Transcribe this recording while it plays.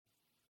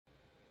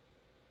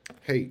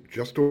Hey,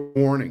 just a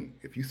warning.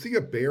 If you see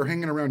a bear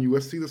hanging around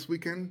USC this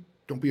weekend,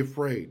 don't be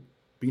afraid.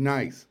 Be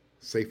nice.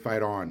 Say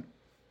fight on.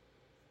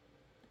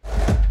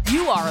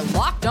 You are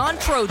Locked On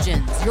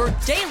Trojans, your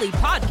daily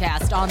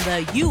podcast on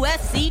the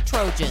USC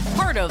Trojans,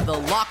 part of the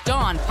Locked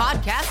On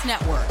Podcast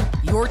Network,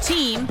 your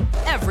team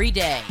every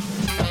day.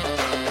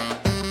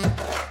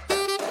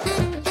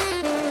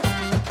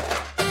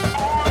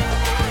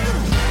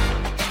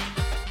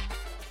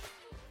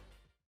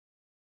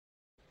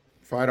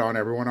 Fight on,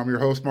 everyone. I'm your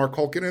host, Mark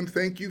Hulkin, and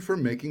thank you for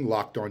making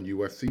Locked On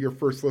USC your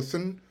first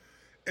listen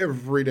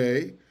every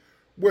day.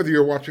 Whether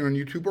you're watching on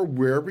YouTube or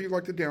wherever you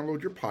like to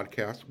download your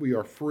podcast, we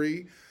are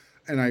free,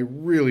 and I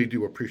really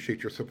do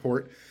appreciate your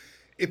support.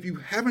 If you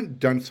haven't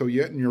done so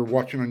yet and you're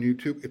watching on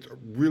YouTube, it's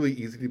really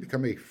easy to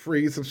become a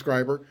free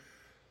subscriber.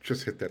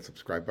 Just hit that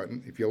subscribe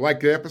button. If you like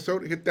the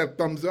episode, hit that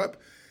thumbs up.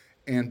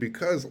 And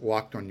because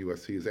Locked On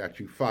USC is at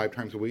you 5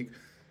 times a week,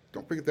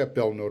 don't forget that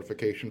bell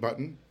notification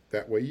button.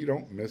 That way you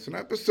don't miss an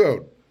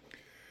episode.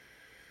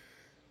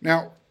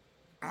 Now,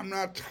 I'm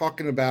not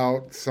talking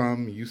about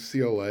some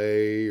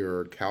UCLA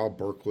or Cal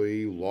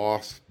Berkeley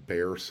lost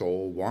bear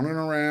soul wandering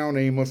around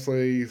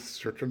aimlessly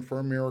searching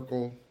for a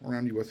miracle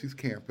around USC's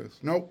campus.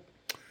 Nope.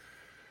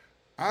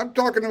 I'm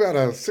talking about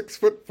a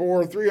 6'4",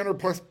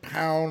 300+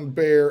 pound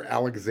bear,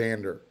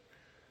 Alexander.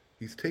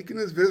 He's taking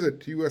his visit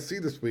to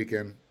USC this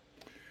weekend.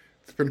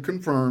 It's been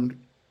confirmed.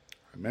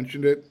 I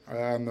mentioned it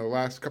on the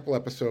last couple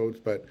episodes,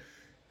 but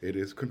it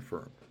is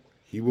confirmed.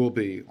 He will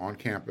be on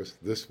campus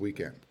this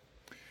weekend.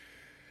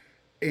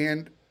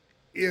 And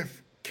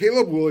if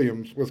Caleb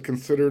Williams was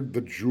considered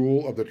the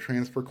jewel of the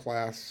transfer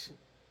class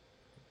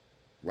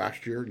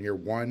last year, in year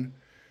one,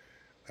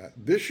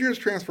 this year's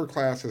transfer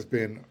class has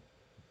been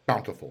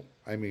bountiful.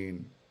 I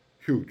mean,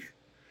 huge.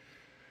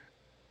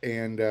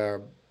 And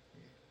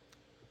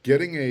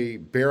getting a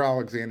Bear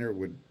Alexander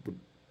would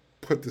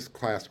put this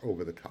class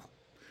over the top.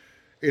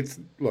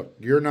 Look,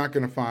 you're not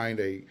going to find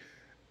a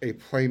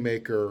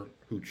playmaker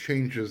who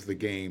changes the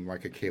game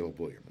like a Caleb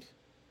Williams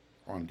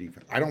on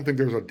defense. I don't think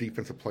there's a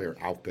defensive player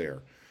out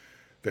there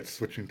that's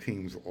switching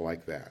teams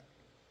like that.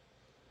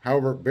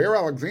 However, Bear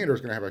Alexander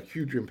is going to have a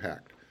huge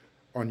impact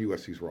on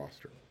USC's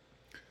roster.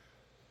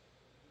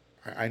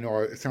 I know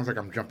it sounds like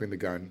I'm jumping the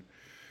gun.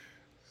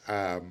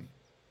 I'm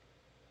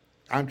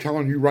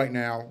telling you right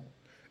now,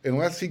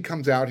 unless he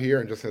comes out here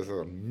and just has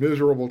a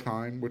miserable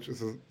time, which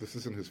this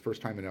isn't his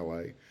first time in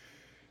LA,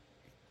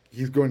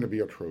 he's going to be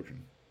a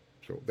Trojan.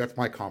 So that's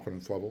my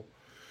confidence level.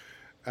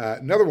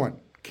 Another one,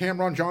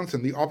 Cameron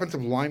Johnson, the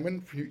offensive lineman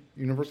for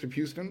University of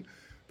Houston.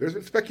 There's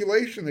been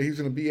speculation that he's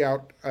going to be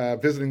out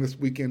visiting this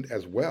weekend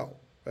as well.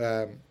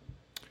 I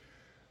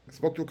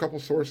spoke to a couple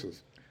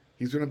sources.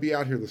 He's going to be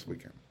out here this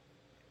weekend.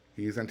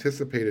 He's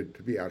anticipated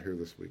to be out here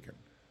this weekend,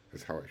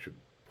 is how I should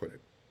put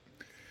it.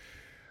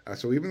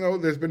 So even though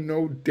there's been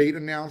no date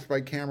announced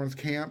by Cameron's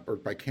camp or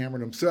by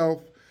Cameron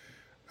himself,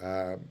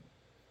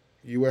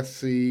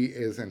 USC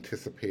is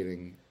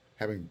anticipating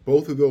having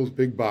both of those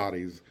big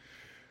bodies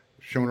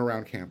shown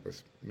around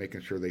campus,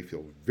 making sure they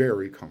feel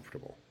very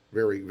comfortable.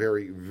 Very,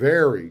 very,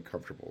 very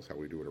comfortable is how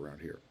we do it around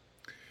here.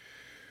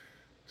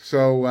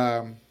 So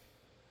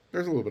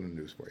there's a little bit of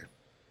news for you.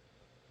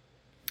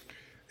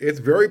 It's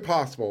very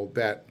possible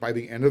that by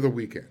the end of the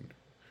weekend,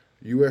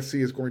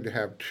 USC is going to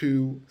have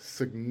 2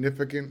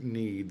 significant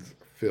needs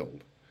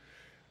filled.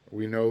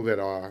 We know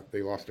that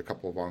they lost a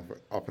couple of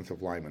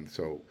offensive linemen,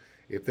 so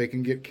if they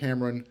can get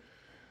Cameron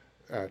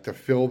to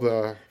fill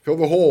the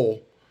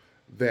hole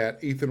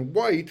that Ethan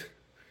White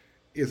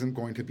isn't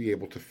going to be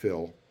able to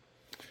fill,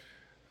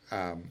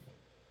 and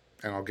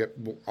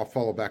I'll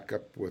follow back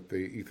up with the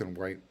Ethan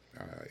White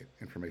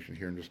information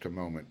here in just a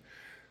moment.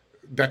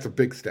 That's a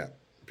big step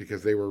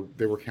because they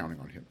were counting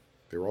on him.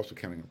 They were also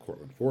counting on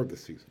Cortland Ford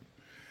this season.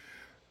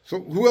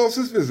 So who else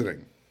is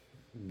visiting?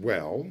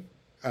 Well,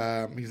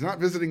 he's not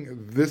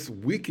visiting this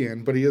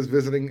weekend, but he is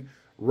visiting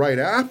right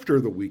after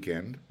the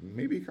weekend.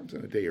 Maybe he comes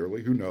in a day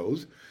early. Who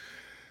knows?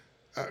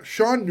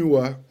 Sean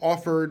Nua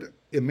offered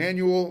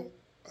Emmanuel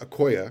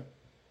Okoye,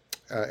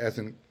 as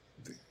in,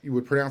 you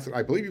would pronounce it,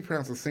 I believe you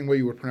pronounce it the same way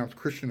you would pronounce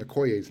Christian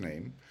Okoye's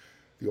name,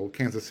 the old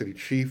Kansas City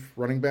Chief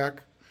running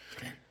back,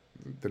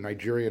 the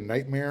Nigerian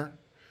Nightmare.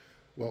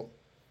 Well,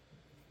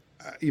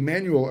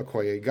 Emmanuel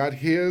Okoye got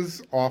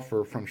his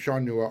offer from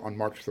Sean Nua on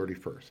March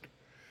 31st.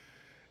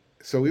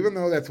 So even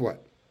though that's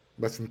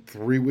less than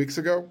 3 weeks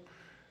ago,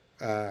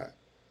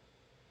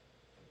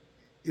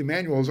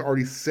 Emmanuel's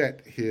already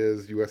set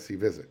his USC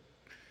visit.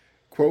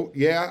 Quote,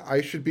 "Yeah, I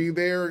should be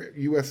there,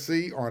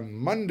 USC, on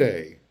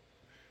Monday,"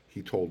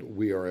 he told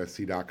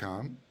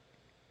WeAreSC.com.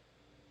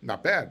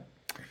 Not bad.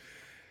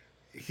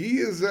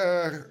 He's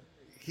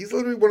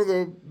literally one of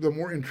the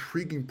more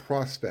intriguing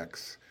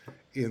prospects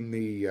in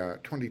the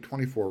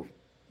 2024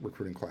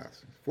 recruiting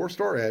class.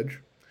 4-star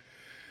edge.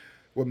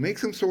 What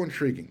makes him so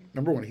intriguing?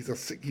 Number one, he's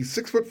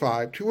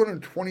 6'5",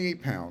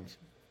 228 pounds,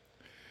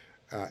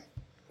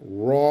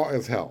 raw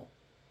as hell.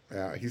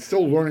 He's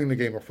still learning the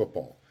game of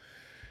football.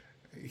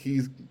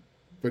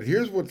 But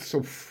here's what's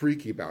so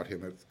freaky about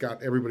him. It's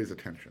got everybody's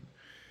attention.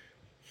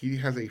 He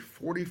has a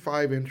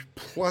 45-inch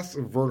plus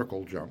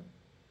vertical jump,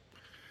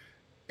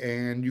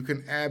 and you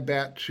can add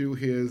that to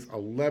his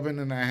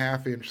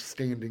 11.5-inch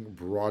standing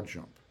broad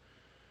jump.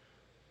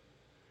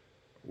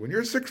 When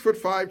you're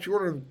 6'5",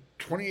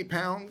 228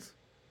 pounds,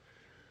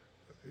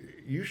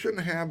 you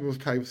shouldn't have those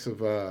types of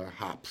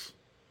hops.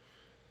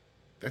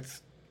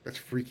 That's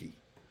freaky.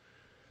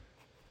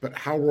 But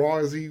how raw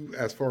is he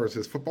as far as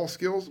his football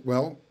skills?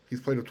 Well,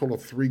 he's played a total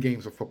of 3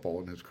 games of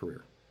football in his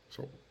career.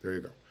 So there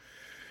you go.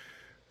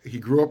 He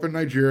grew up in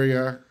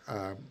Nigeria.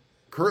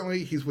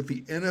 Currently, he's with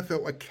the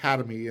NFL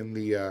Academy in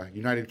the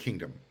United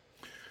Kingdom.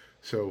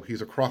 So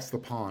he's across the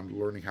pond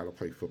learning how to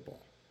play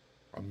football.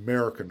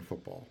 American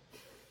football.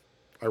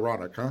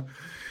 Ironic, huh?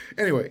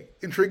 Anyway,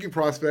 intriguing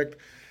prospect.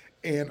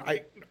 And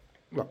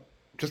look,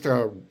 just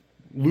a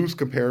loose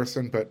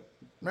comparison, but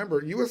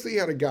remember, USC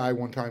had a guy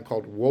one time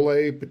called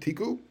Wole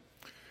Betiku,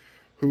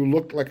 who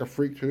looked like a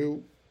freak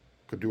too,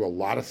 could do a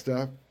lot of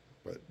stuff,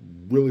 but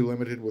really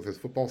limited with his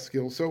football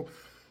skills. So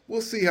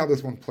we'll see how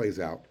this one plays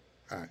out.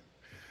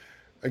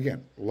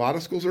 Again, a lot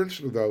of schools are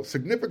interested, though.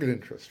 Significant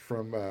interest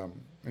from, and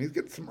he's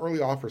getting some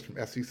early offers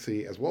from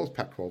SEC as well as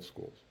Pac-12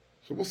 schools.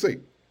 So we'll see.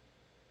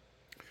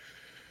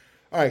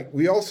 All right,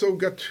 we also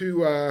got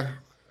to,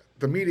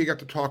 the media got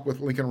to talk with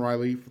Lincoln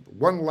Riley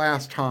one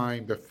last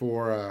time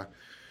before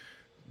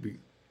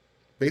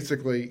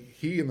basically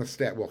he and the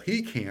staff, well,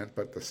 he can't,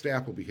 but the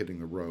staff will be hitting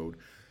the road.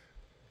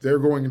 They're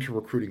going into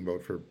recruiting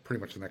mode for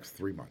pretty much the next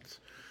 3 months.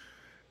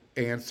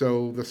 And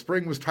so the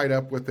spring was tied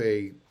up with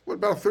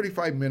about a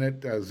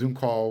 35-minute Zoom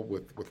call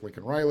with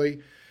Lincoln Riley,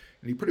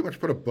 and he pretty much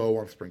put a bow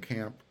on spring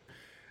camp.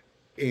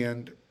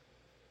 And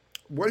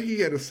what he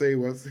had to say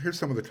was, here's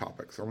some of the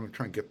topics. I'm going to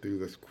try and get through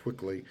this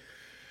quickly.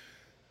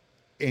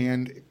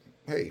 And,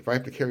 hey, if I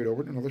have to carry it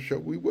over to another show,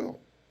 we will.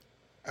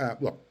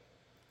 Look,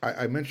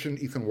 I mentioned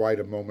Ethan White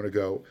a moment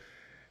ago.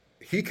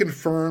 He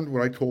confirmed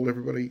what I told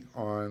everybody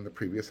on the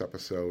previous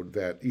episode,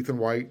 that Ethan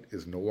White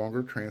is no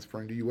longer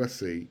transferring to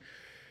USC.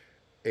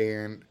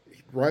 And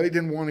Riley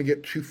didn't want to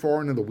get too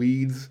far into the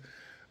weeds,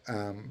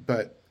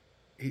 but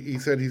he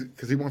said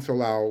because he wants to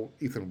allow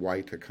Ethan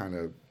White to kind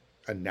of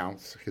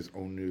announce his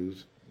own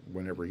news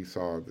whenever he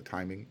saw the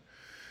timing.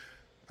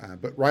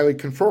 But Riley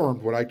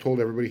confirmed what I told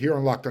everybody here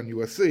on Locked on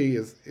USC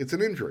is it's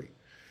an injury.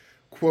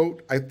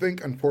 Quote, I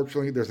think,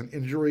 unfortunately, there's an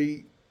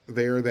injury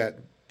there that,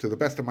 to the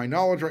best of my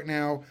knowledge right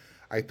now,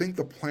 I think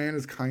the plan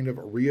is kind of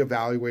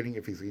reevaluating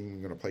if he's even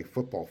going to play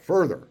football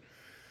further.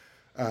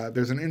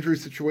 There's an injury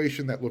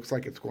situation that looks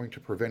like it's going to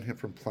prevent him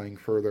from playing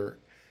further,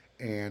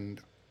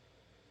 and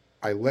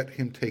I let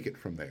him take it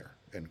from there,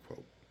 end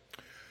quote.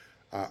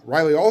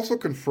 Riley also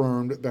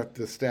confirmed that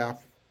the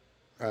staff,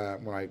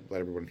 when I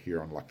let everyone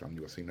here on Locked on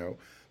USC know,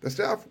 the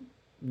staff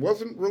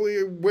wasn't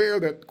really aware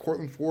that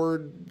Cortland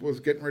Ford was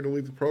getting ready to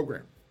leave the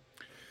program.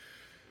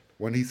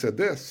 When he said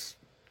this,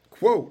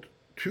 quote,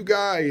 2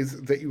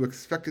 guys that you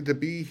expected to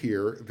be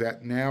here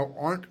that now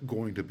aren't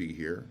going to be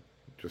here,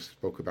 just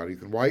spoke about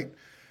Ethan White.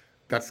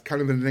 That's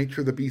kind of the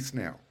nature of the beast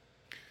now.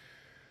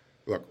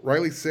 Look,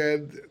 Riley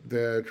said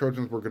the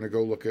Trojans were going to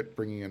go look at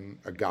bringing in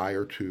a guy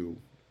or 2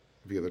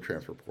 via the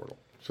transfer portal.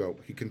 So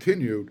he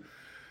continued,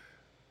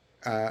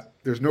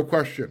 there's no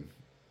question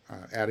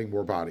adding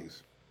more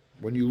bodies.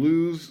 When you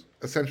lose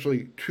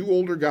essentially 2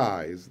 older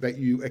guys that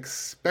you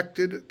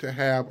expected to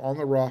have on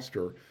the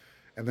roster,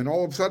 and then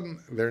all of a sudden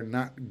they're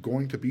not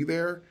going to be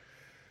there,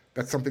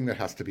 that's something that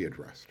has to be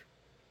addressed.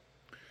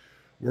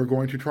 We're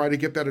going to try to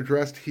get that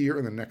addressed here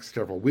in the next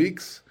several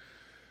weeks.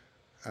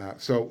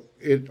 So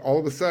it all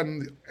of a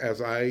sudden,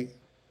 as I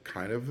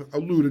kind of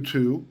alluded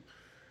to,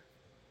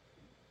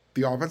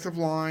 the offensive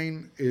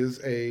line is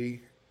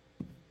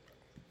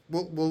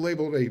we'll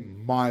label it a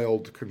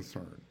mild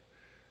concern.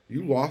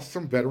 You lost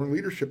some veteran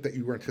leadership that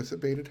you were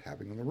anticipated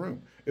having in the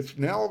room. It's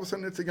now all of a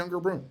sudden it's a younger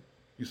room.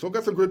 You still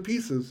got some good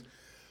pieces,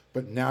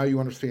 but now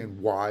you understand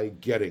why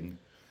getting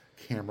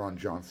Cameron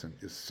Johnson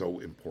is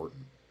so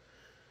important.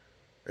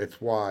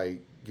 It's why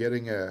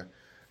getting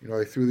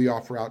they threw the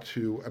offer out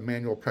to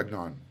Emmanuel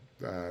Pregnon,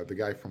 the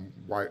guy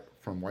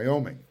from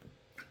Wyoming.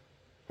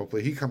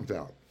 Hopefully he comes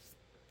out.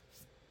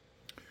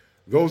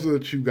 Those are the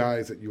 2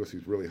 guys that USC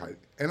is really high.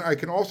 And I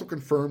can also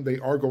confirm they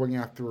are going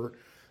after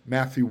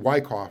Matthew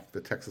Wyckoff,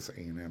 the Texas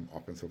A&M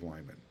offensive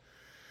lineman.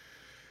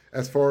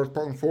 As far as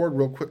Cortland Ford,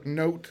 real quick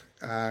note,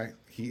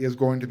 he is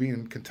going to be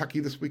in Kentucky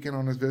this weekend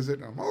on his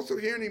visit. I'm also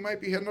hearing he might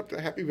be heading up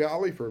to Happy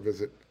Valley for a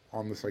visit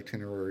on this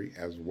itinerary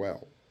as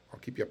well. I'll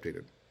keep you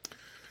updated.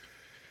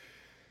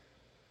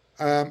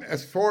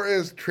 As far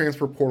as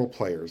transfer portal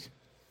players,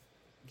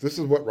 this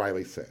is what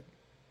Riley said.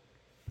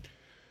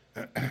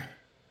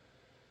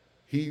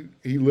 He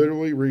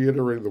literally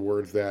reiterated the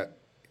words that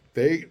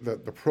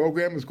the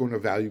program is going to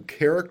value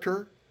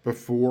character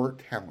before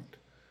talent.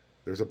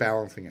 There's a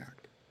balancing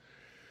act.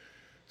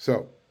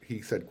 So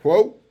he said,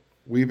 quote,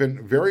 we've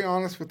been very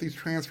honest with these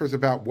transfers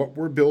about what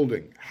we're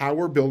building, how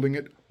we're building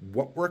it,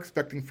 what we're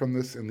expecting from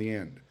this in the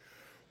end,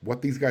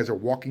 what these guys are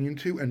walking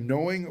into, and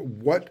knowing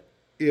what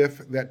if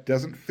that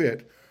doesn't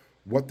fit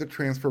what the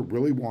transfer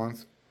really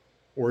wants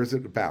or is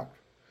it about.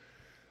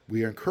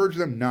 We encourage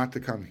them not to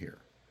come here.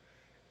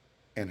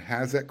 And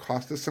has that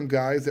cost us some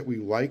guys that we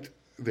liked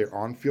their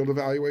on-field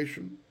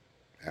evaluation?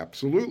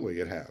 Absolutely,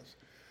 it has.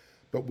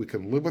 But we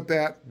can live with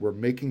that. We're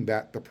making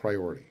that the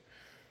priority.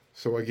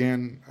 So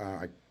again,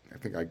 I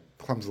think I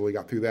clumsily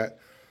got through that.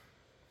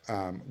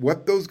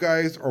 What those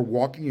guys are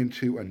walking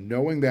into and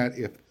knowing that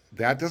if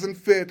that doesn't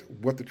fit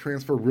what the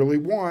transfer really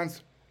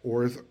wants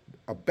or is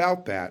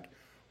about that,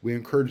 we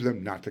encourage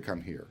them not to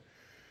come here.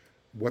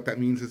 What that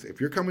means is if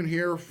you're coming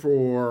here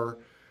for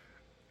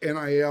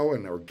NIL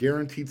and a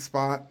guaranteed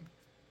spot,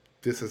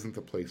 this isn't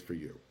the place for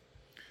you.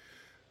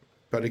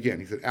 But again,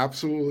 he said,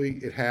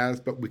 absolutely it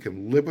has, but we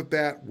can live with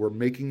that. We're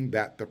making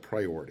that the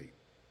priority.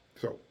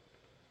 So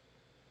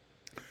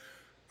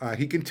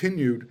he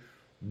continued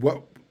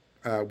what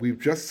we've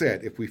just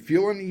said. If we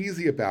feel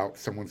uneasy about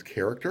someone's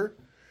character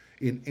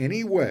in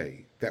any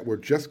way, that we're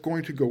just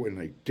going to go in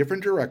a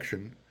different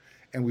direction,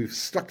 and we've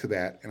stuck to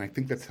that, and I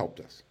think that's helped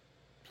us.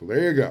 So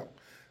there you go.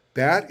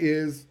 That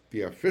is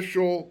the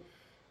official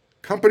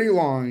company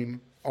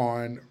line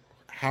on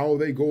how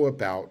they go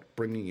about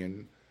bringing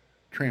in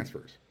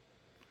transfers.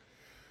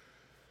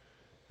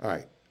 All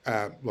right.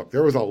 Look,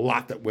 there was a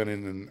lot that went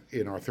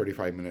in our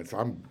 35 minutes.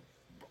 I'm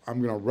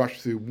going to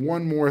rush through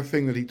one more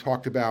thing that he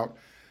talked about,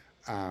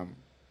 and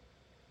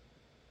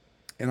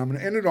I'm going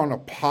to end it on a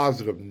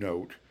positive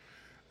note.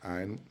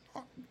 And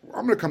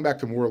I'm going to come back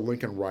to more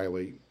Lincoln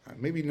Riley,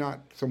 maybe not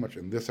so much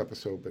in this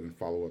episode, but in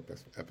follow-up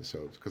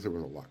episodes, because there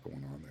was a lot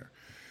going on there.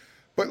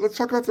 But let's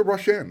talk about the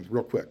rush ends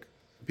real quick,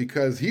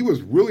 because he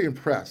was really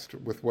impressed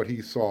with what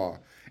he saw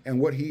and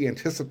what he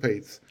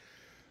anticipates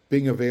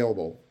being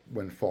available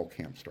when fall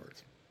camp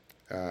starts.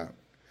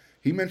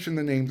 He mentioned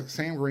the names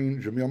Sam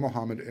Green, Jamil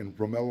Muhammad, and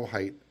Romello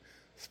Height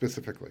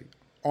specifically.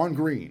 On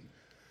Green,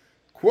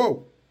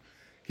 quote,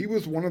 he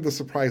was one of the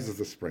surprises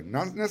this spring.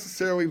 Not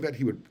necessarily that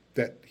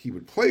he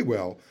would play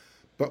well,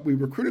 but we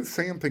recruited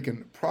Sam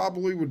thinking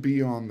probably would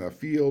be on the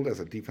field as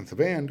a defensive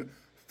end,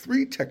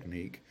 3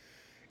 technique.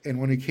 And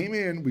when he came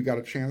in, we got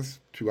a chance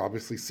to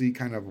obviously see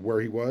kind of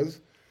where he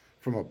was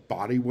from a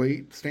body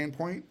weight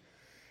standpoint.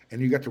 And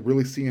you got to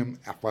really see him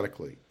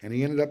athletically. And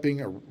he ended up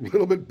being a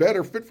little bit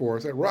better fit for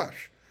us at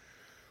rush,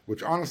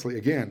 which honestly,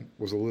 again,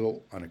 was a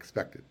little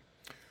unexpected.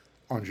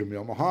 On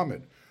Jamil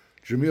Muhammad,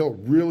 Jamil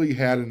really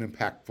had an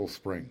impactful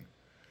spring.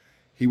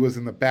 He was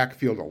in the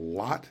backfield a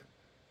lot.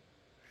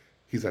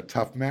 He's a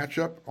tough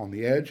matchup on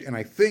the edge, and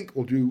I think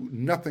will do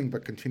nothing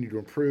but continue to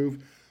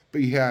improve.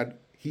 But he had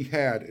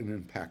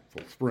an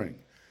impactful spring.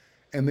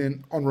 And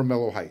then on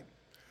Romello Height,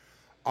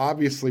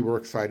 obviously we're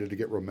excited to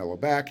get Romello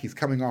back. He's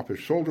coming off his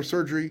shoulder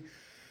surgery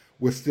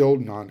with still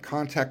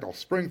non-contact all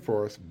spring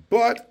for us,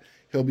 but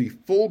he'll be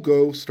full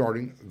go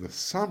starting the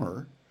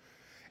summer.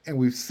 And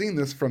we've seen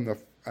this from the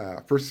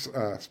first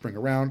spring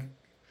around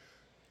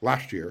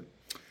last year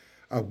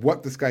of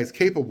what this guy's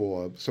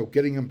capable of. So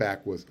getting him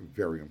back was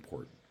very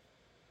important.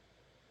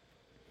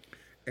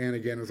 And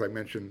again, as I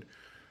mentioned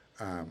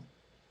I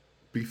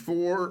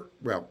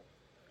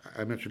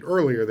mentioned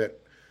earlier that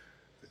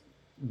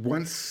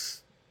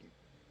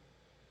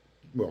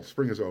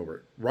spring is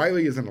over.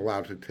 Riley isn't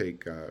allowed to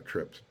take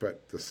trips,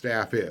 but the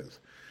staff is.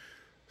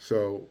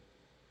 So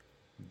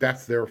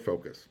that's their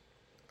focus.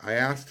 I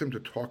asked him to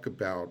talk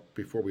about,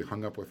 before we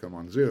hung up with him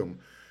on Zoom,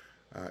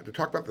 to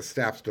talk about the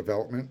staff's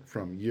development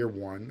from year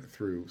 1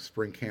 through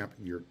spring camp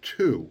year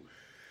 2.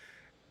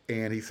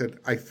 And he said,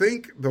 I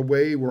think the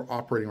way we're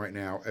operating right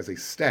now as a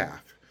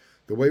staff,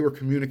 the way we're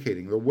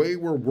communicating, the way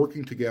we're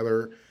working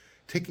together,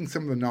 taking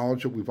some of the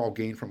knowledge that we've all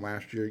gained from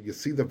last year, you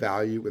see the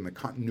value and the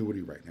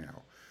continuity right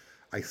now.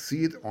 I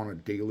see it on a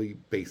daily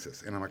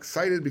basis. And I'm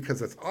excited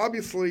because that's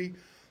obviously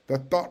the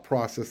thought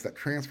process that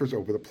transfers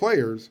over the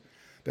players,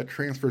 that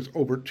transfers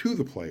over to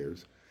the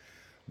players.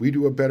 We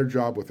do a better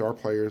job with our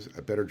players,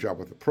 a better job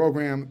with the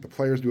program, the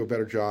players do a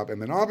better job,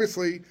 and then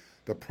obviously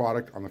the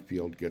product on the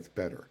field gets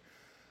better.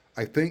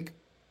 I think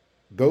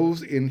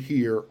those in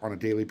here on a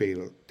daily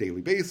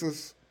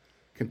basis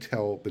can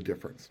tell the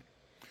difference.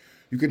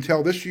 You can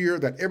tell this year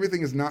that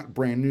everything is not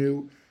brand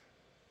new,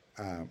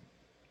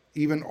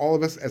 even all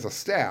of us as a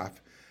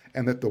staff,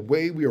 and that the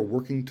way we are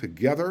working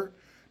together,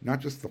 not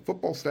just the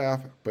football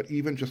staff, but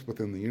even just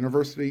within the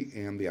university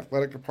and the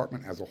athletic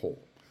department as a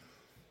whole.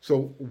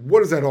 So what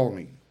does that all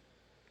mean?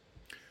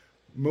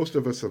 Most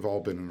of us have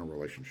all been in a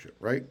relationship,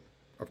 right?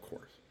 Of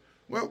course.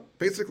 Well,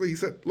 basically he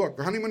said, look,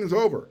 the honeymoon is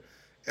over.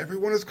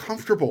 Everyone is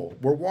comfortable.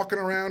 We're walking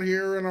around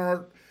here in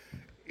our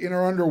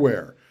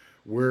underwear.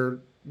 We're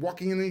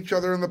walking in each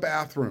other in the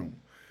bathroom.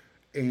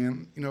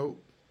 And,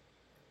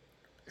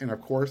 and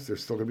of course,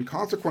 there's still going to be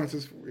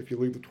consequences if you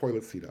leave the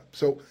toilet seat up.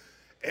 So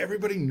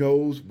everybody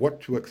knows what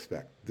to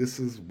expect. This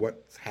is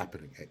what's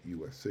happening at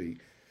USC.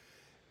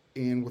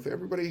 And with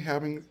everybody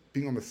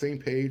being on the same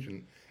page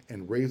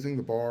and raising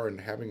the bar and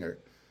having a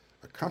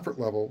comfort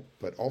level,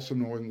 but also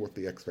knowing what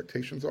the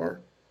expectations are,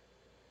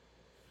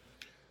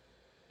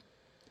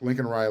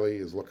 Lincoln Riley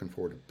is looking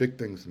forward to big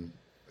things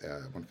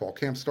when fall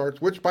camp starts,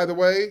 which, by the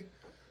way,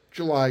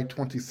 July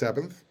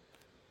 27th,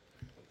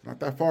 not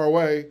that far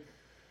away.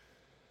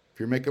 If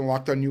you're making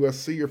Locked On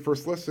USC your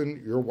first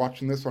listen, you're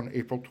watching this on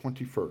April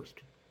 21st.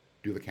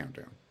 Do the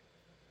countdown.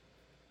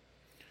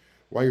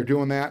 While you're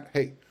doing that,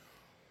 hey,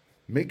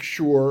 make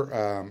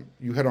sure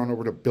you head on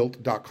over to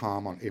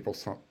built.com on April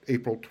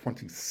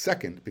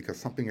 22nd because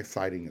something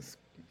exciting is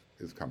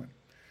coming.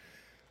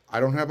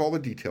 I don't have all the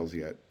details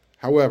yet.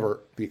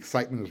 However, the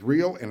excitement is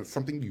real and it's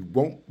something you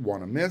won't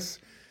want to miss.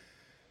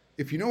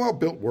 If you know how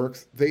Built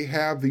works, they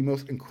have the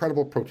most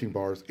incredible protein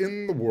bars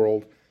in the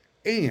world,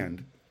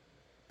 and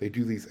they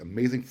do these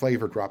amazing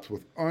flavor drops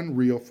with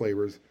unreal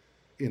flavors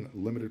in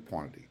limited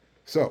quantity.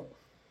 So,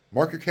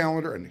 mark your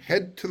calendar and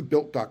head to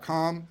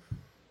Built.com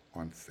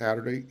on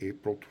Saturday,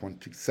 April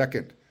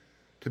 22nd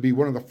to be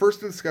one of the first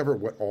to discover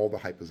what all the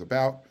hype is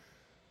about.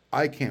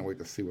 I can't wait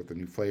to see what the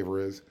new flavor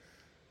is.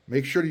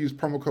 Make sure to use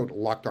promo code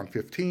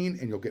LOCKEDON15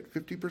 and you'll get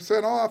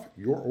 50% off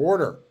your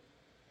order.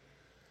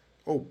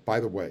 Oh, by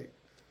the way,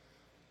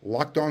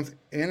 Locked On's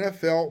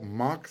NFL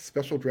mock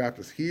special draft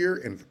is here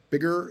and it's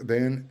bigger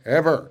than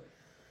ever.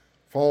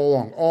 Follow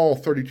along all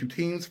 32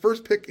 teams.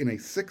 First pick in a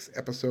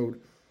 6-episode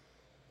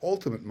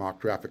ultimate mock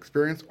draft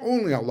experience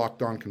only on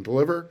Locked On can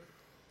deliver.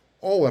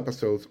 All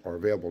episodes are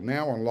available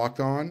now on Locked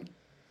On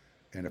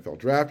NFL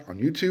Draft on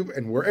YouTube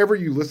and wherever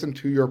you listen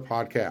to your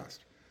podcast.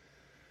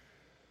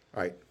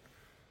 All right,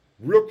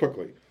 real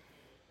quickly,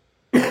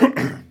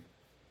 I'm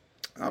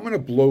going to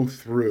blow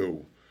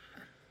through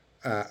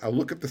a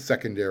look at the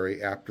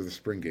secondary after the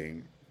spring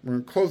game. We're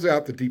going to close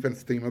out the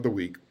defense theme of the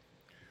week.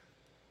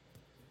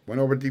 Went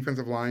over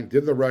defensive line,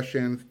 did the rush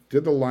ins,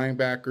 did the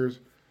linebackers.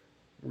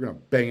 We're going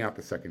to bang out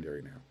the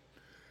secondary now.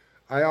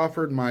 I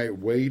offered my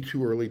way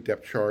too early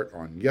depth chart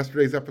on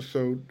yesterday's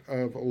episode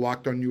of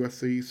Locked on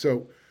USC,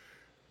 so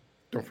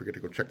don't forget to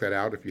go check that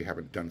out if you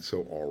haven't done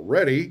so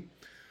already.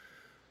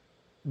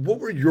 What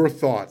were your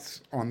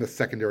thoughts on the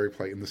secondary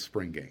play in the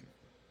spring game?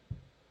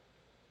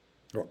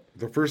 Well,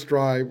 the first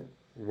drive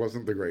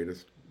wasn't the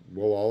greatest.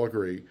 We'll all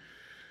agree.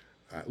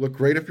 Looked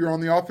great if you're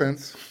on the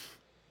offense,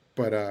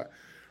 but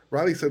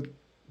Riley said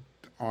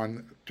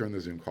during the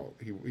Zoom call,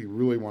 he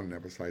really wanted to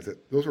emphasize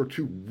it. Those were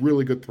two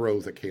really good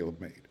throws that Caleb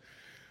made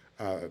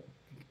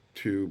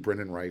to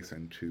Brendan Rice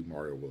and to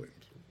Mario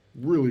Williams.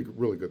 Really,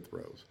 really good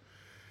throws.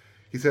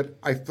 He said,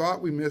 I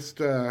thought we missed,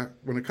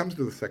 when it comes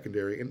to the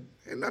secondary, and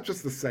not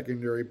just the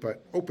secondary,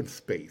 but open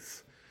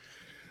space.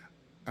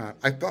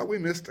 I thought we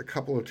missed a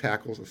couple of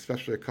tackles,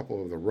 especially a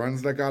couple of the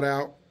runs that got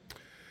out.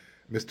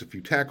 Missed a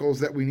few tackles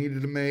that we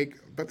needed to make,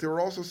 but there were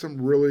also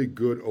some really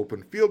good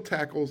open field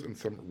tackles and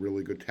some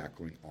really good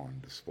tackling on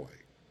display.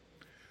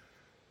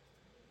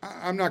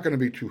 I'm not going to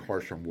be too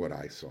harsh on what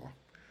I saw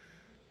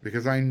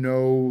because I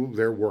know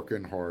they're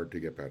working hard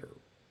to get better,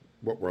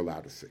 what we're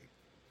allowed to see.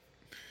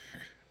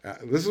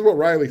 This is what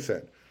Riley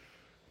said.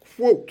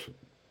 Quote,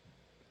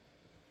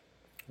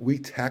 we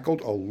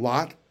tackled a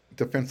lot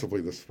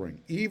defensively this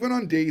spring. Even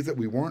on days that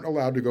we weren't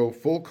allowed to go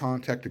full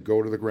contact to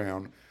go to the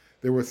ground,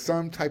 there was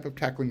some type of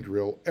tackling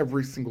drill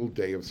every single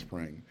day of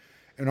spring,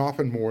 and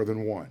often more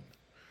than one.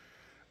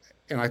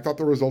 And I thought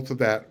the results of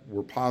that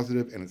were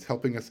positive, and it's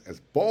helping us as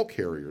ball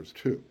carriers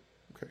too.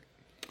 Okay.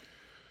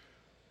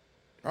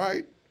 All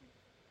right.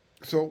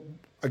 So,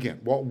 again,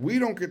 while we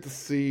don't get to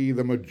see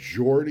the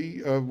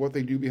majority of what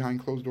they do behind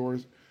closed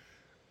doors,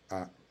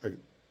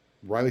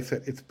 Riley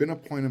said it's been a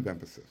point of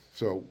emphasis.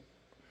 So,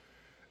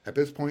 at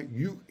this point,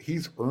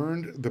 he's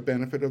earned the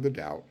benefit of the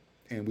doubt,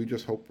 and we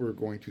just hope we're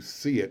going to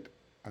see it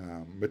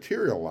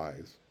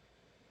materialize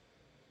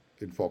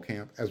in fall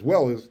camp as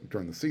well as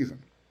during the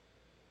season.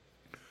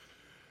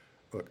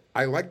 Look,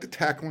 I like the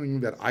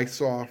tackling that I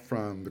saw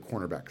from the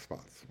cornerback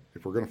spots.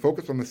 If we're going to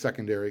focus on the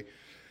secondary,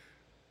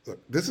 look,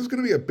 this is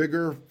going to be a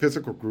bigger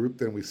physical group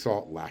than we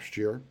saw last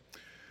year.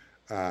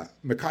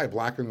 Mekhi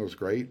Blackman was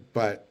great,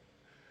 but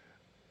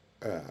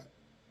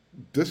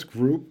this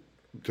group,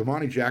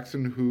 Damani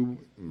Jackson, who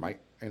might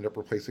end up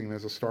replacing him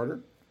as a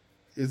starter,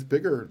 is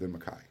bigger than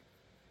Mekhi.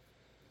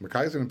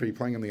 Mekhi's going to be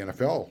playing in the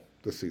NFL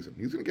this season.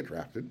 He's going to get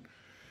drafted.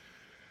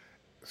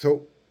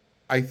 So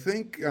I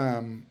think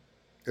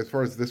as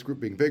far as this group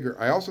being bigger,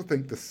 I also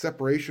think the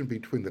separation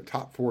between the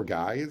top four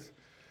guys,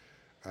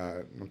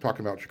 I'm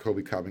talking about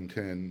Jacoby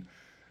Covington,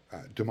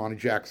 Damani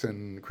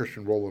Jackson,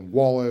 Christian Roland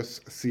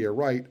Wallace, Sia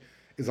Wright,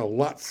 is a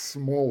lot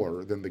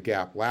smaller than the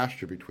gap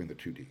last year between the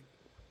two deep.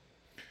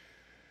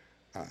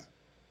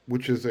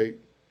 Which is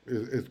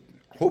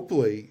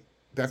hopefully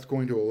that's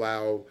going to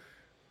allow,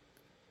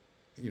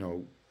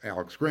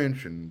 Alex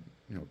Grinch and,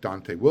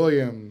 Dante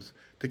Williams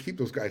to keep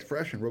those guys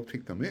fresh and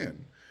rotate them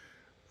in.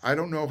 I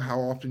don't know how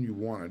often you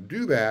want to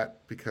do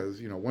that because,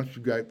 once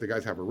the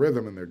guys have a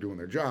rhythm and they're doing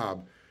their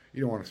job,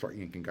 you don't want to start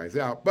yanking guys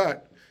out,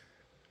 but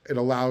it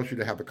allows you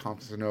to have the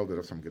confidence to know that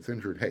if someone gets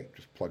injured, hey,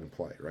 just plug and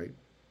play, right?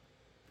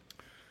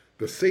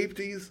 The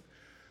safeties,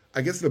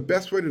 I guess the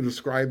best way to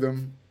describe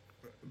them,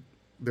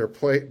 they're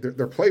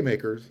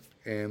playmakers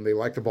and they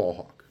like the ball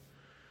hawk.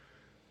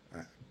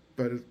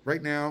 But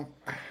right now,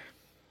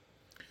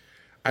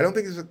 I don't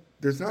think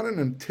there's not an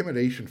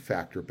intimidation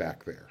factor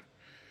back there.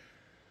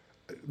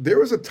 There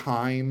was a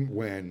time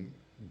when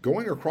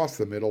going across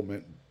the middle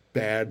meant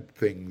bad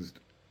things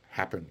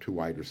happen to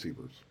wide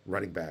receivers,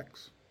 running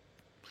backs.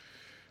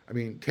 I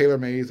mean, Taylor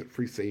Mays at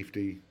free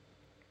safety.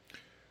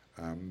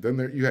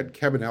 Then you had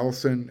Kevin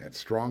Ellison at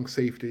strong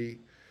safety.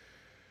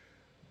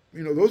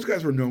 Those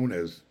guys were known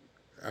as,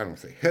 I don't want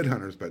to say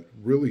headhunters, but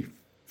really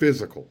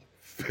physical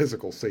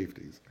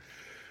safeties.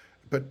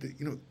 But,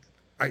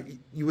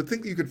 you would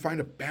think that you could find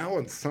a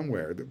balance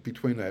somewhere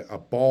between a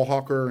ball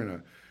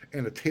hawker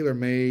and a Taylor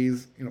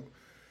Mays.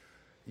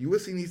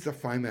 USC needs to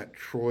find that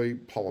Troy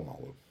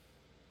Polamalu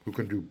who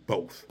can do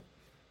both.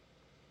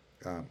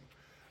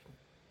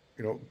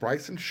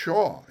 Bryson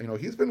Shaw,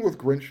 he's been with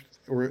Grinch,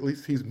 or at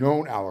least he's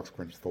known Alex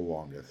Grinch the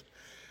longest,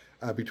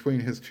 between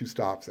his two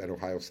stops at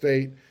Ohio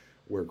State,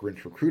 where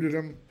Grinch recruited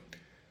him,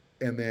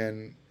 and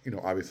then,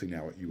 obviously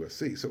now at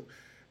USC. So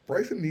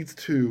Bryson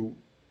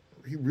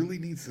he really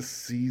needs to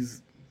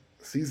seize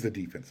the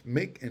defense,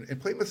 make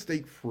and play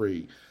mistake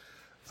free,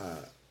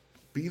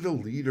 be the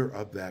leader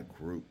of that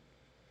group.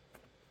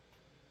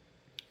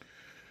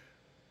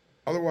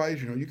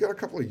 Otherwise, you got a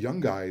couple of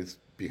young guys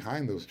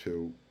behind those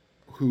two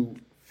who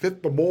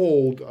fit the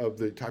mold of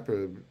the type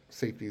of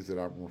safeties that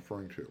I'm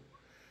referring to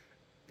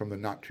from the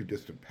not too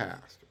distant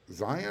past.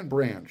 Zion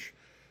Branch,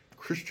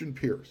 Christian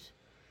Pierce.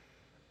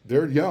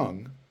 They're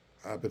young,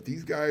 but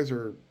these guys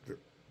they're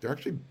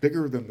actually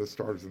bigger than the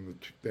stars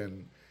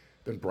than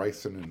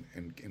Bryson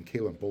and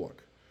Kalen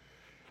Bullock.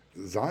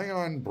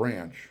 Zion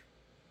Branch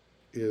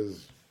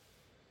is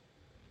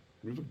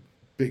a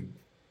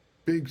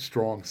big,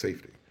 strong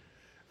safety.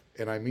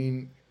 And I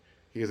mean,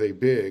 he is a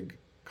big,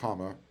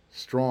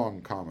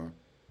 strong,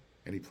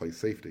 and he plays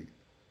safety.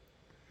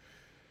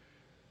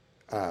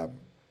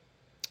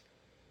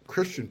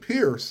 Christian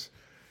Pierce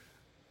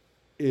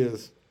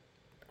is,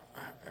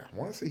 I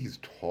want to say he's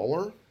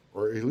taller,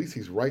 or at least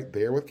he's right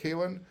there with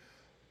Kalen,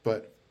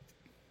 but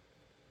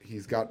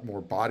he's got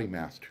more body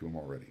mass to him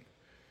already.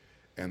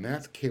 And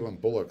that's Kalen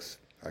Bullock's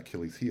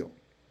Achilles heel.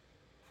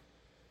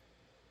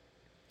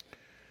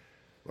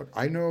 Look,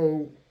 I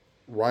know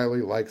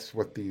Riley likes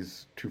what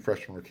these two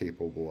freshmen are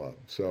capable of.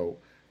 So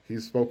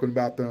he's spoken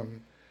about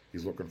them.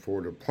 He's looking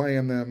forward to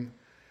playing them.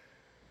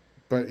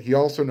 But he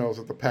also knows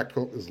that the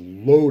Pac-12 is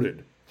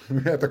loaded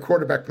at the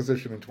quarterback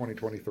position in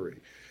 2023.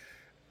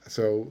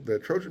 So the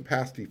Trojan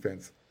pass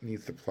defense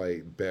needs to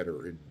play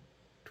better in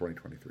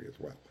 2023 as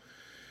well.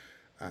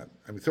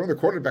 Some of the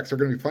quarterbacks they're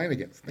going to be playing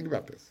against. Think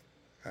about this.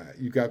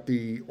 You got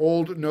the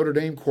old Notre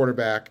Dame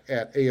quarterback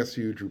at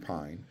ASU, Drew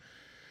Pine.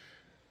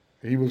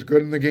 He was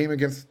good in the game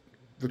against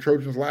the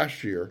Trojans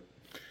last year.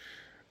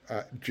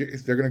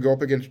 They're going to go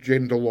up against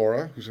Jaden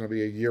DeLaura, who's going to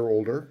be a year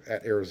older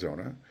at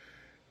Arizona.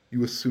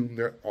 You assume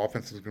their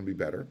offense is going to be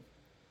better.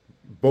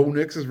 Bo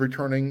Nix is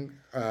returning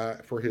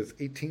for his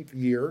 18th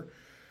year.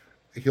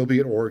 He'll be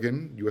at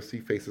Oregon.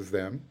 USC faces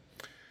them.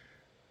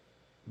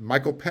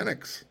 Michael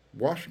Penix,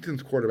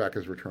 Washington's quarterback,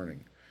 is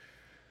returning.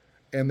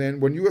 And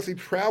then when USC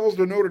travels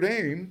to Notre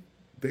Dame,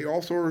 they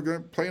also are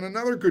going to play in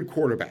another good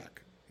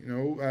quarterback.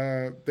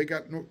 They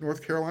got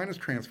North Carolina's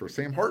transfer,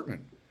 Sam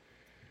Hartman.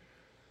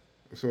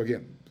 So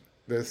again,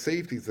 the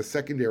safeties, the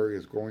secondary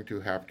is going to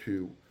have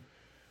to.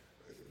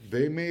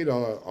 They made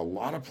a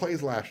lot of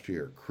plays last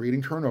year,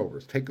 creating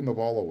turnovers, taking the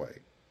ball away.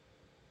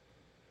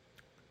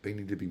 They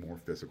need to be more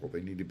physical.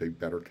 They need to be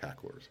better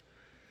tacklers.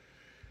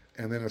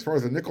 And then as far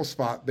as the nickel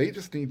spot, they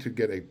just need to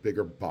get a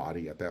bigger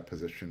body at that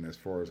position as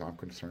far as I'm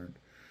concerned.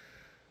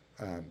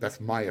 That's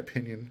my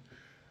opinion.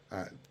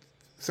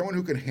 Someone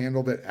who can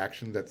handle that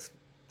action that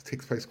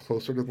takes place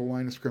closer to the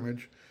line of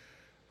scrimmage.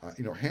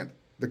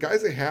 The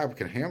guys they have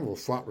can handle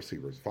the slot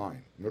receivers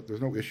fine.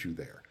 There's no issue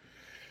there.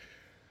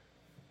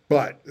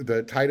 But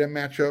the tight end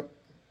matchup,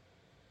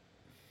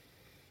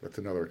 that's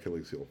another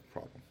Achilles heel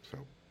problem. So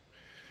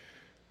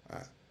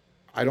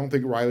I don't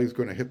think Riley's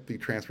going to hit the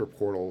transfer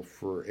portal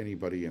for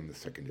anybody in the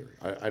secondary.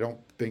 I don't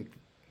think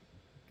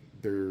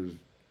there's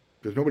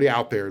nobody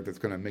out there that's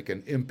going to make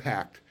an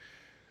impact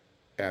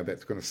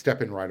that's going to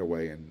step in right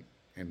away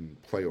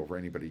and play over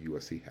anybody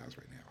USC has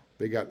right now.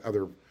 They got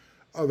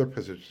other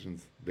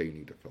positions they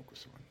need to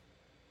focus on.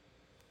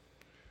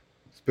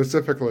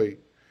 Specifically,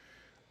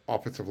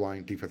 offensive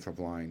line, defensive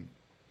line,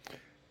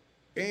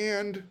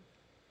 and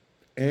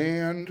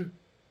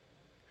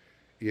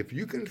if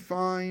you can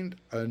find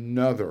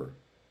another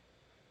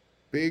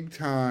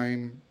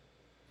big-time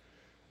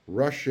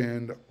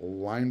rush-end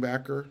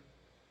linebacker,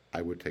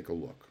 I would take a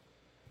look.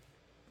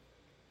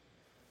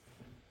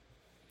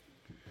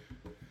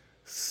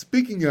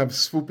 Speaking of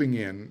swooping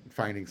in,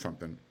 finding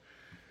something,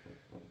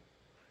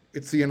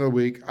 it's the end of the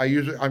week.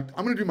 I'm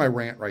going to do my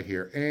rant right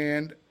here,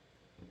 and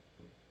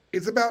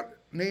it's about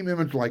name,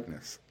 image,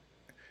 likeness.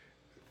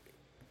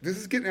 This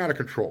is getting out of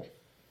control,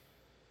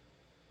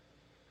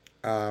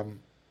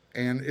 and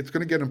it's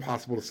going to get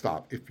impossible to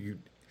stop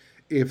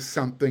if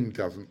something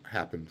doesn't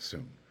happen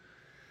soon.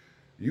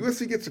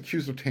 USC gets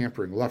accused of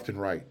tampering left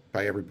and right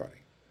by everybody.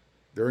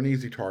 They're an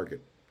easy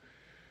target.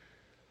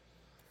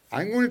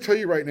 I'm going to tell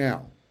you right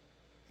now,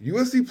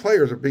 USC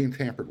players are being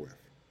tampered with.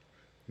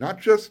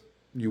 Not just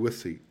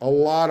USC. A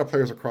lot of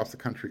players across the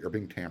country are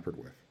being tampered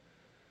with.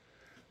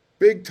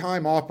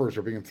 Big-time offers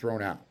are being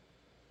thrown out.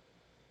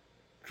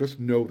 Just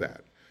know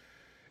that.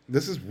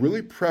 This is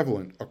really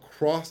prevalent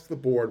across the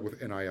board with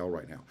NIL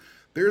right now.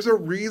 There's a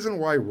reason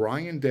why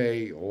Ryan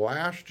Day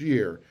last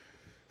year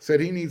said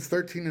he needs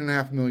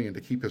 $13.5 million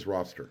to keep his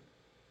roster.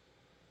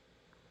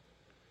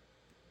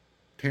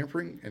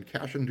 Tampering and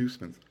cash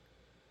inducements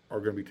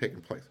are going to be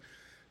taking place.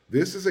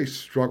 This is a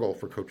struggle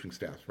for coaching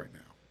staffs right now.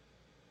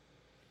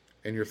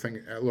 And you're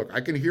thinking, look,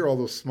 I can hear all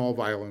those small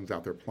violins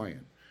out there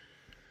playing.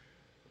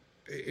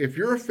 If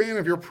you're a fan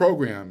of your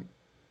program,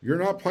 you're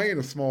not playing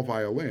a small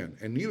violin,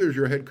 and neither is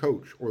your head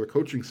coach or the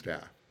coaching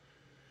staff.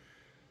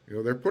 You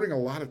know, they're putting a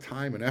lot of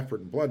time and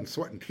effort and blood and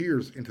sweat and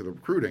tears into the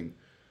recruiting,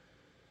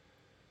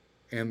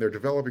 and they're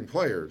developing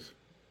players.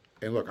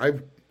 And look,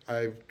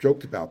 I've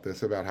joked about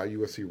this, about how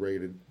USC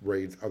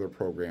raids other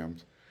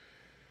programs.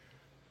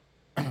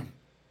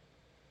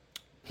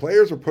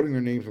 Players are putting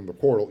their names in the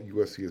portal.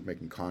 USC is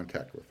making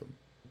contact with them.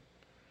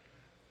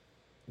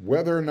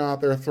 Whether or not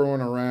they're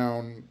throwing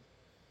around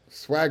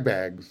swag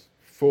bags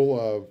full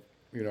of,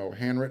 you know,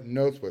 handwritten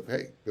notes with,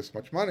 hey, this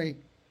much money,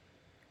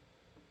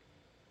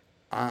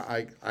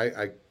 I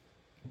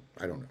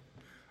don't know.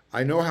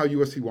 I know how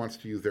USC wants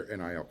to use their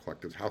NIL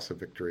collectives, House of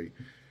Victory,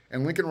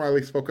 and Lincoln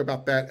Riley spoke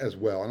about that as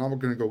well. And I'm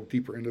going to go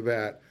deeper into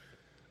that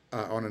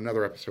on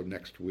another episode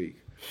next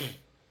week.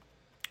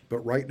 But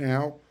right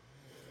now,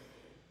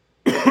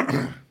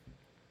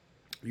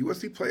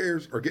 USC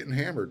players are getting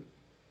hammered.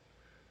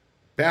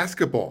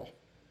 Basketball.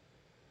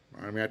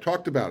 I mean, I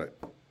talked about it.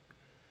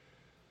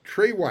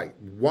 Trey White,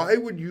 why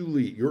would you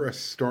leave? You're a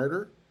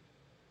starter.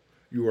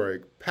 You are a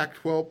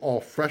Pac-12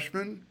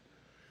 all-freshman.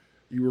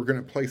 You were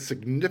going to play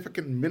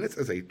significant minutes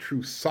as a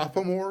true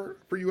sophomore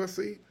for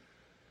USC.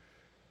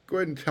 Go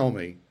ahead and tell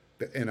me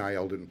that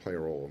NIL didn't play a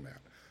role in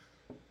that.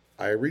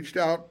 I reached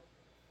out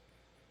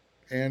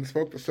and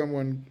spoke to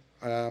someone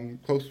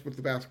close with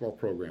the basketball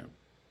program.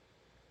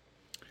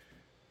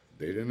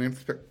 They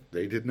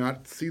did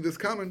not see this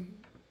coming,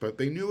 but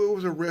they knew it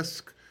was a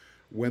risk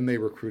when they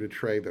recruited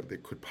Trey that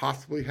it could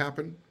possibly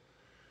happen.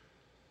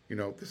 You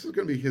know, this is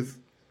going to be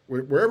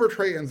wherever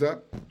Trey ends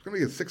up, it's going to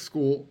be his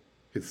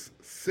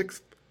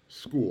sixth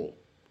school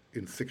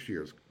in 6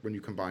 years when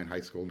you combine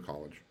high school and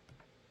college.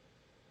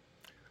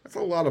 That's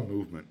a lot of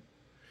movement.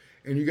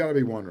 And you got to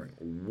be wondering,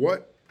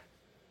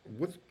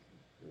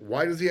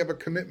 why does he have a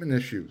commitment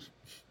issues?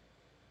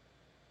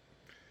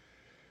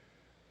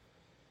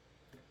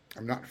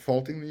 I'm not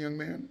faulting the young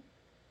man.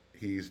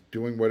 He's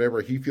doing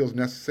whatever he feels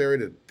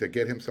necessary to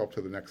get himself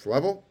to the next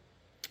level.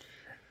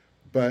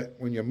 But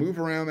when you move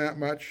around that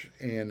much,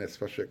 and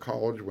especially at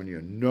college, when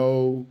you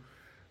know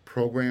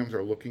programs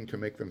are looking to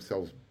make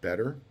themselves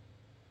better,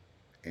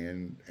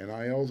 and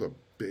NIL is a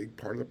big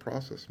part of the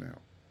process now.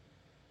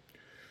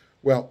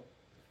 Well,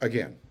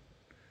 again,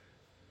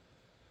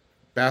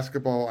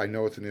 basketball, I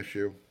know it's an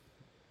issue.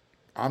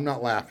 I'm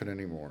not laughing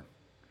anymore.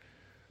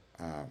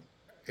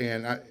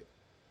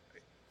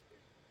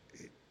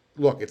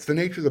 Look, it's the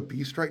nature of the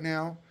beast right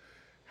now.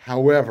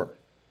 However,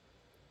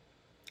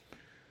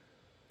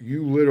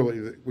 you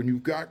literally, when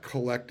you've got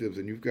collectives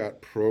and you've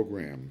got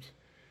programs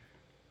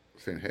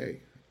saying,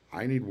 hey,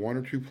 I need one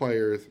or two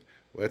players,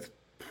 let's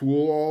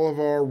pool all of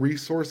our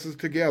resources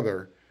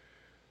together,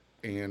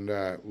 and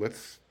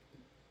let's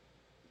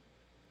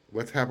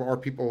have our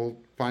people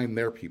find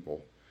their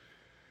people.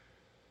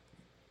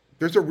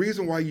 There's a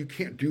reason why you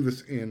can't do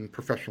this in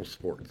professional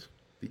sports.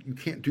 You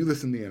can't do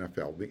this in the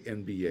NFL, the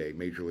NBA,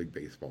 Major League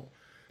Baseball.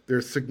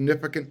 There's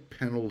significant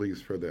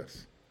penalties for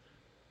this.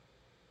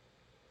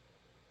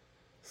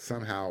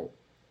 Somehow,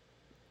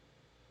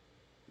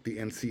 the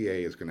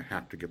NCAA is going to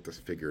have to get this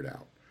figured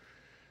out.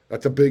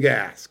 That's a big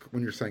ask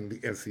when you're saying the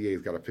NCAA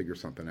has got to figure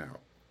something out.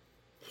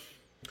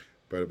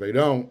 But if they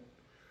don't,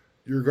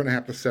 you're going to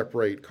have to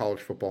separate college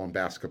football and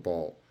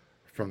basketball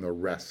from the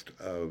rest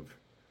of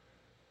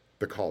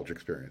the college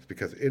experience,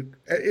 because it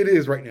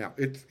is right now.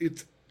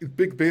 It's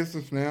big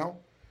business now.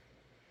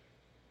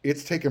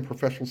 It's taken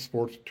professional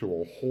sports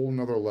to a whole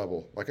nother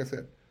level. Like I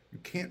said, you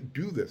can't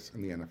do this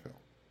in the NFL.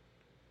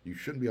 You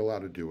shouldn't be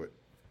allowed to do it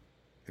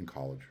in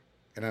college.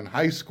 And in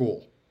high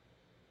school,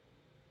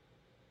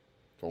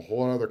 it's a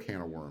whole other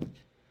can of worms.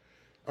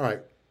 All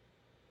right.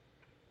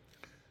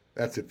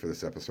 That's it for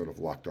this episode of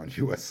Locked On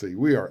USC.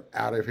 We are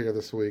out of here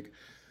this week.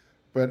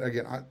 But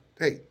again,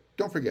 hey,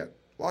 don't forget,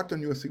 Locked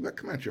On USC, we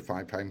come at you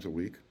 5 times a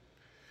week.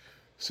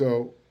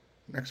 So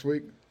next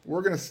week,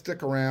 we're going to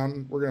stick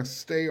around. We're going to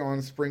stay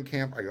on spring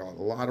camp. I got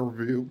a lot of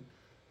review.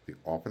 The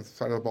offensive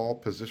side of the ball,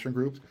 position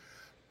groups.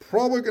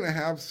 Probably going to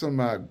have some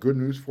good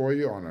news for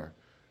you on a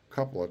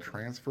couple of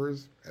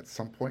transfers at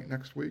some point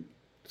next week.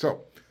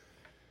 So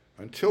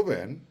until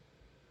then,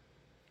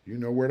 you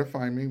know where to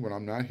find me when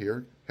I'm not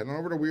here. Head on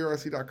over to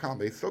weareSC.com.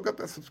 They still got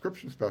that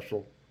subscription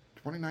special,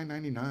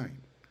 $29.99.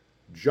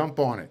 Jump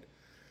on it,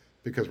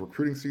 because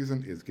recruiting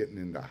season is getting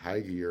into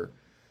high gear.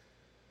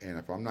 And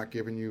if I'm not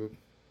giving you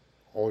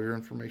all your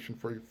information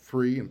for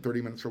free in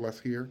 30 minutes or less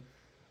here,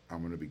 I'm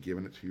going to be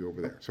giving it to you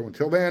over there. So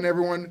until then,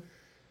 everyone,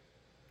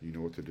 you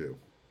know what to do.